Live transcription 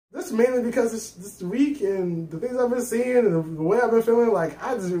just mainly because it's this week and the things I've been seeing and the way I've been feeling. Like,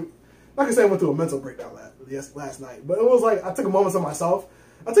 I just, like I said, I went through a mental breakdown last night. But it was like, I took a moment to myself.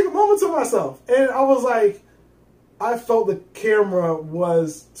 And I was like, I felt the camera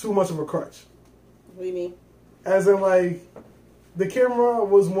was too much of a crutch. What do you mean? As in, like, the camera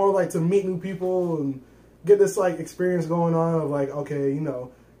was more like to meet new people and get this, like, experience going on of, like, okay, you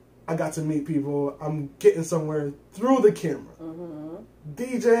know, I got to meet people. I'm getting somewhere through the camera.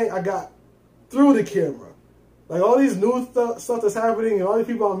 DJ, I got through the camera. Like, all these new stuff that's happening and all these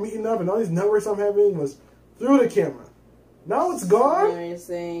people I'm meeting up and all these networks I'm having was through the camera. Now it's gone. You ain't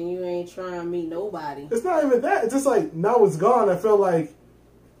saying you ain't trying to meet nobody. It's not even that. It's just like, now it's gone. I feel like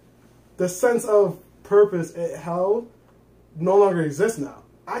the sense of purpose it held no longer exists now.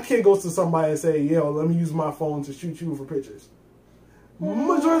 I can't go to somebody and say, yo, let me use my phone to shoot you for pictures.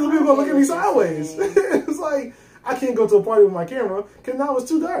 Majority of the people gonna look at me sideways. It's like, I can't go to a party with my camera because now it's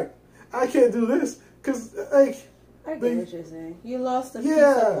too dark. I can't do this because, like... I get what you're saying. You lost a piece.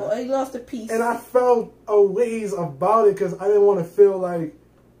 You lost a piece. And I felt a ways about it because I didn't want to feel like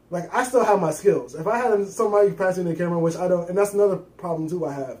I still have my skills. If I had somebody passing the camera, which I don't, and that's another problem too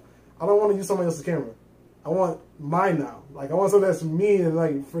I have. I don't want to use somebody else's camera. I want mine now. Like, I want something that's me, and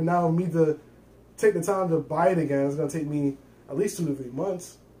like for now, me to take the time to buy it again, it's gonna take me at least 2 to 3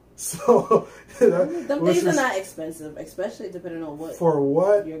 months. So them things are not expensive, especially depending on what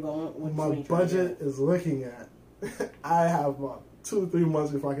you're going. What my budget is looking at. I have about 2 to 3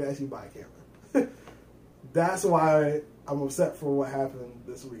 months before I can actually buy a camera. That's why I'm upset for what happened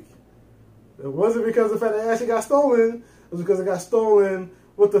this week. It wasn't because of the fact that it actually got stolen. It was because it got stolen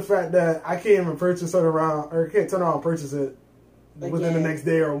with the fact that I can't even purchase it around, or can't turn around and purchase it within the next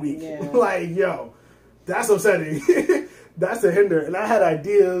day or a week. Yeah. Like, yo, that's upsetting. That's a hinder. And I had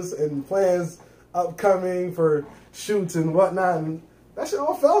ideas and plans upcoming for shoots and whatnot, and that shit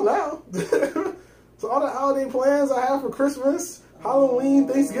all fell now. So all the holiday plans I have for Christmas, Halloween,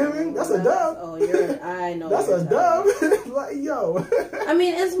 Thanksgiving, that's a dub. I know. That's a dub. Like, yo. I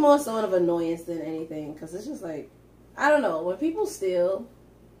mean, it's more so of an annoyance than anything, because it's just like, I don't know, when people steal,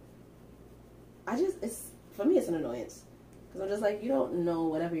 for me, it's an annoyance. Because I'm just like, you don't know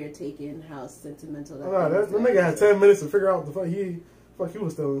whatever you're taking, how sentimental that is. The nigga had 10 minutes to figure out the fuck he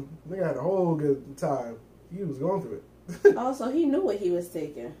was stealing. The nigga had a whole good time. He was going through it. Also, he knew what he was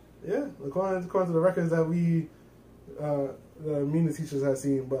taking. Yeah, according to the records that the media teachers have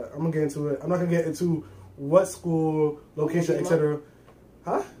seen, but I'm gonna get into it. I'm not gonna get into what school, location, etc.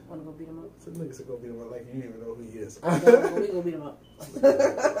 Huh? Wanna go beat him up? Some nigga said go beat him up like you didn't even know who he is. We gonna beat him up.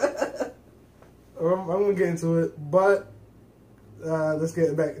 I'm gonna get into it, but let's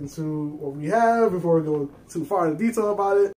get back into what we have before we go too far into detail about it.